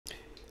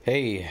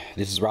Hey,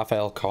 this is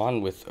Raphael Kahn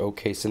with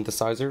OK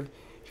Synthesizer,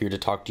 here to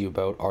talk to you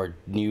about our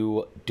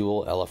new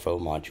dual LFO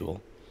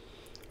module.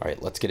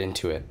 Alright, let's get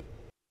into it.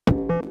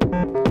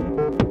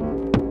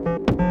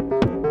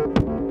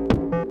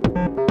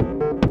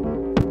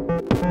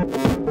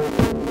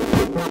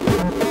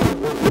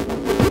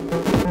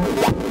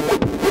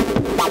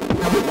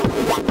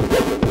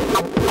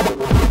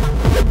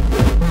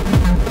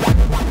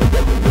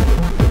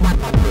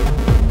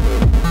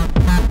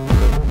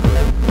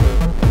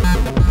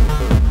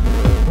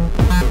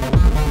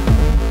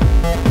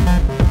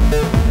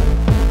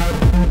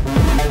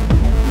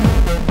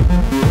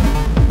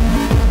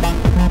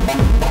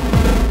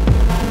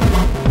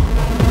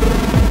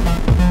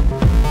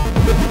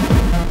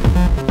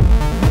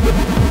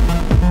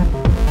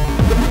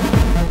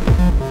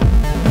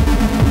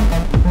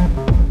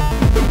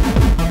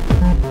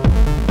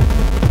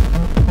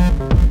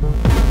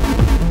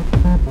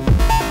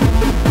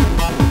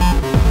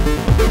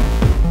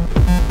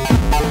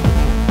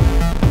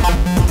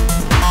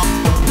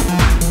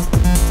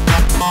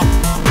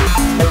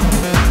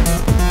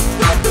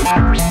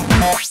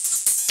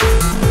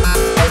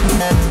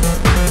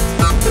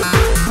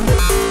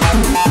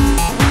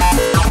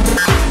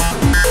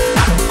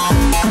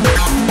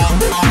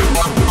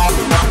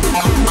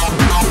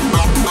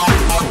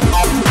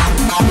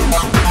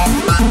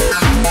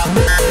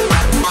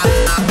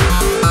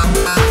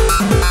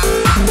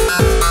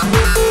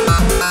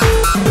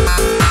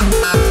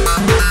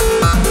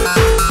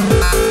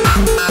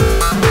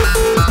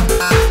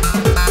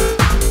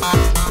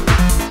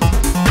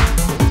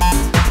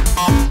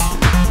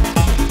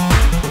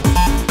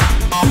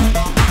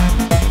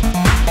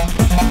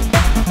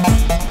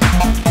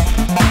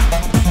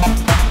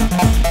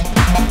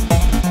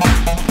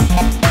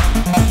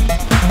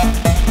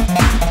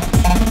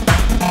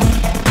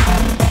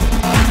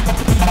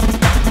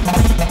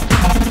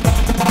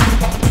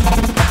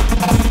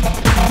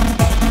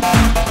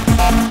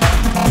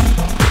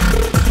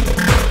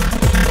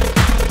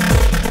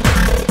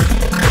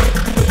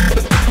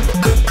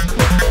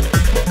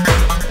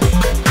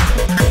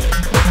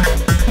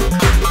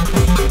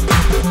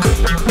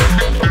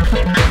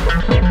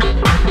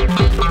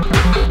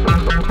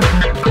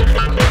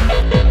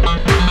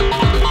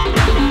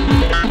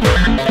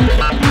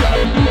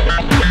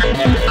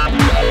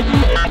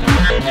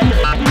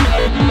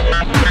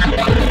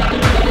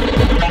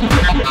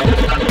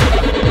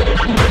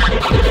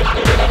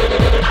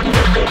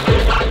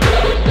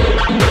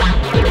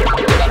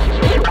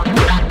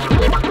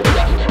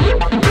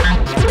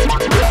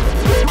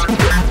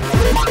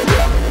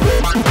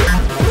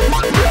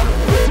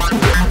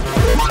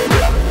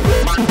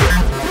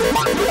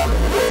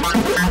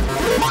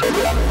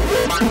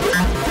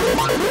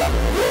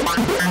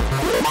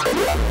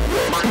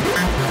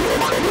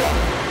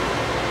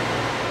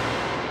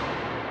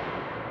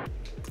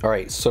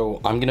 Alright,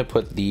 so I'm going to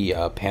put the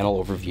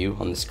panel overview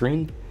on the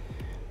screen.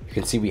 You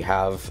can see we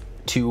have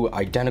two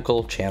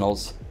identical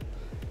channels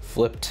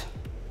flipped,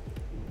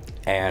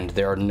 and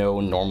there are no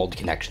normal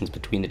connections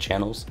between the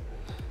channels.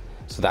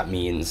 So that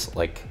means,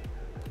 like,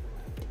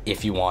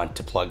 if you want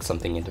to plug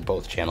something into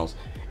both channels,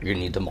 you're going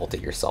to need to mult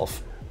it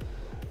yourself.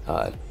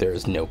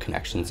 There's no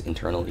connections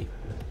internally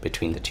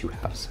between the two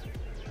halves.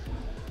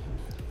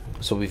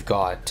 So we've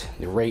got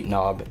the rate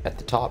knob at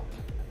the top,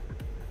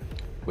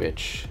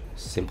 which,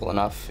 simple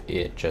enough,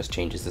 it just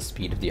changes the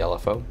speed of the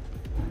LFO.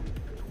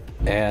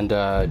 And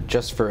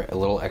just for a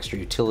little extra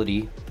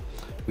utility,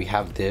 we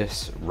have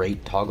this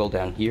rate toggle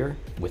down here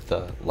with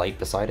the light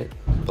beside it,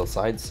 both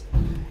sides,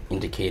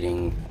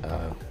 indicating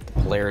the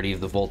polarity of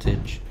the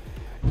voltage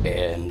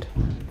and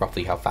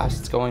roughly how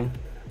fast it's going.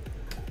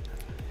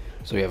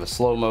 So we have a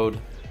slow mode,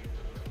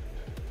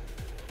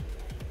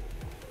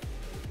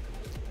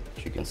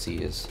 which you can see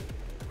is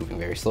moving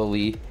very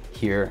slowly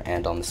here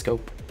and on the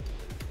scope.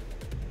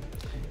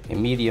 A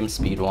medium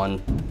speed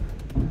one,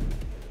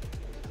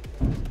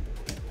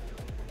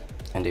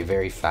 and a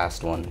very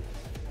fast one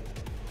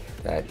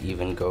that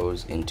even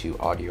goes into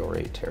audio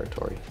rate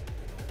territory.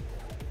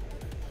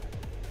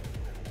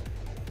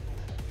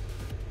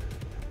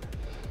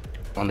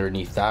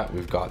 Underneath that,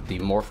 we've got the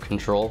morph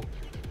control,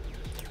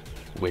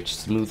 which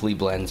smoothly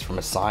blends from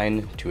a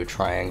sine to a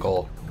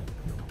triangle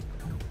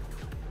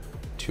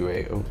to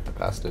a, oh, I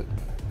passed it,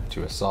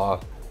 to a saw,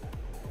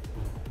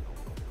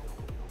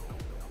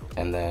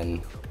 and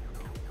then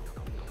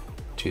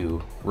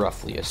to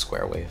roughly a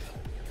square wave.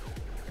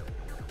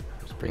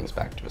 Which brings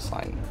back to a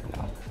sine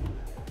now.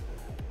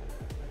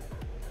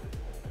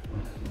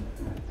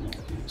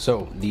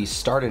 So the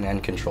start and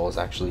end control is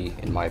actually,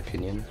 in my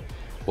opinion,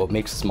 what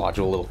makes this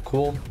module a little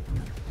cool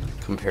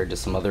compared to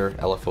some other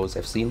LFOs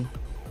I've seen.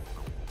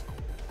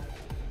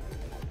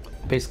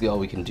 Basically all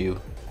we can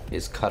do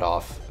is cut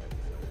off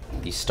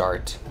the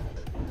start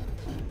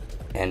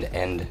and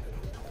end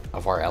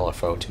of our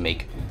LFO to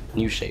make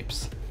new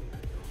shapes.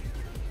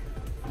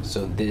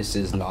 So this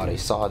is not a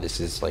saw, this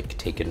is like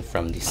taken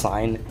from the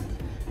sine,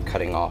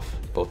 cutting off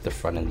both the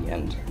front and the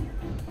end.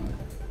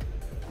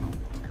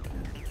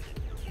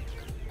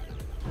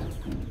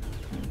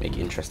 make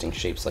interesting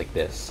shapes like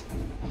this.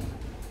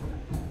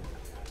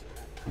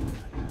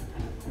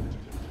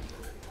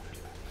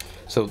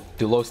 So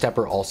the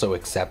Lowstepper also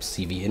accepts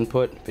CV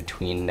input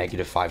between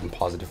 -5 and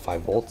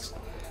 +5 volts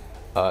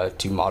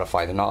to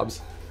modify the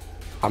knobs.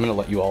 I'm gonna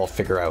let you all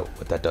figure out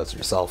what that does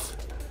yourself.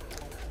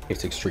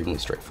 It's extremely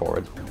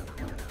straightforward.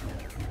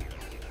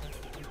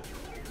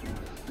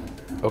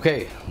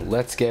 Okay,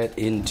 let's get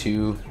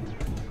into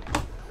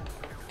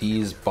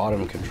these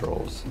bottom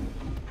controls.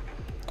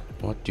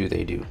 What do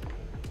they do?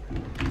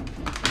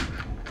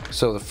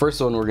 So the first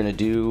one we're gonna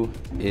do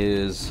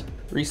is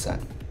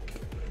reset,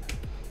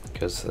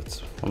 because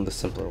that's one of the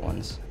simpler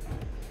ones.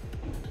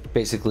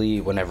 Basically,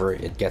 whenever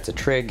it gets a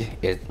trig,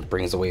 it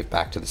brings the wave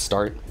back to the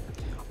start.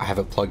 I have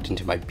it plugged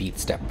into my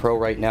BeatStep Pro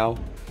right now,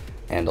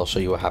 and I'll show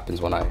you what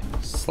happens when I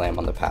slam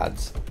on the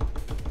pads.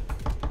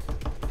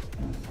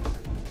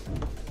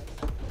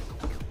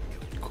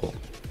 Cool.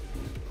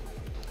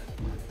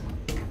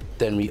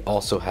 Then we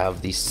also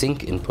have the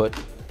sync input,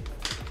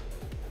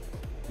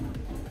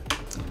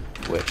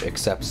 which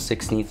accepts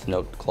 16th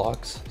note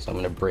clocks. So I'm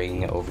going to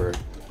bring over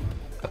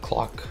a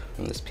clock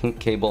from this pink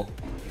cable.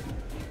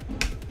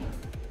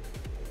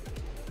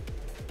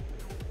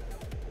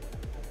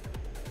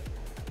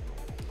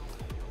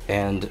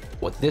 And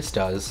what this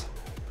does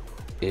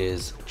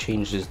is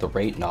changes the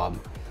rate knob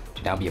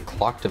to now be a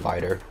clock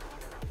divider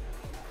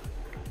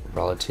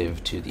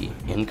relative to the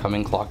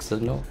incoming clock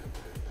signal.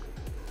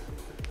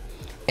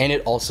 And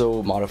it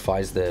also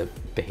modifies the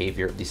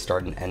behavior of the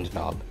start and end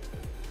knob.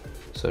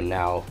 So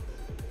now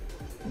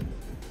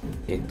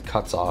it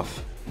cuts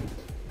off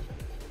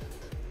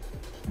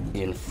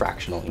in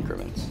fractional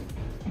increments.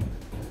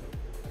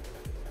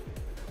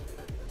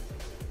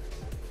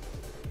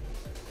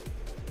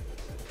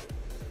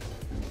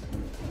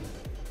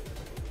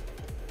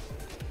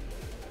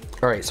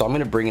 Alright, so I'm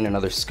going to bring in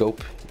another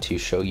scope to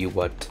show you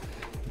what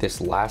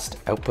this last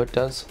output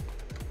does.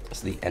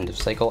 It's the end of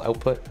cycle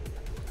output.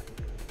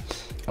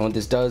 And what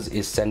this does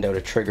is send out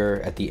a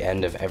trigger at the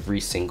end of every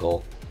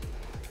single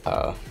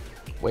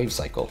wave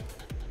cycle.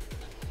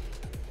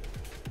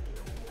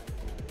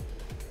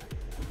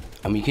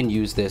 And we can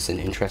use this in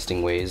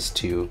interesting ways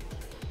to,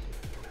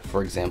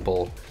 for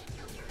example,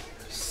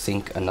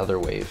 sync another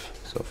wave.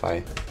 So if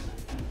I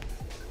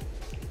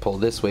pull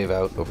this wave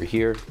out over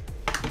here,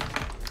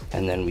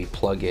 and then we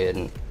plug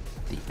in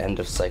the end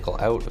of cycle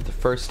out of the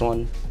first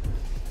one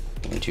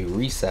into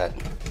reset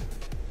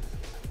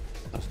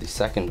of the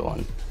second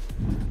one,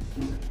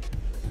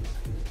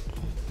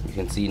 you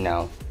can see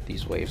now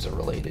these waves are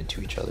related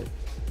to each other.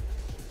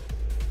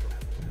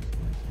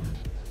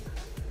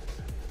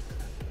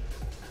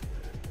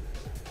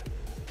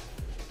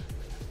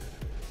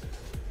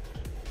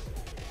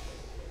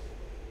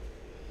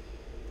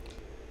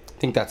 I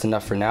think that's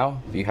enough for now.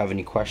 If you have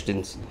any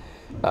questions,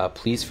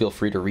 please feel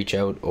free to reach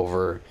out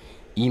over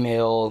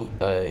email,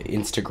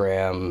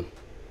 Instagram,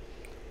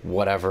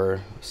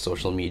 whatever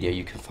social media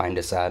you can find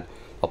us at.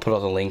 I'll put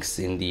all the links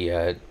in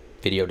the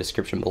video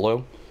description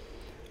below.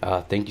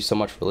 Thank you so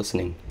much for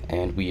listening,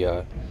 and we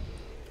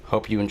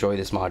hope you enjoy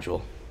this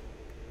module.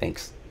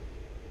 Thanks.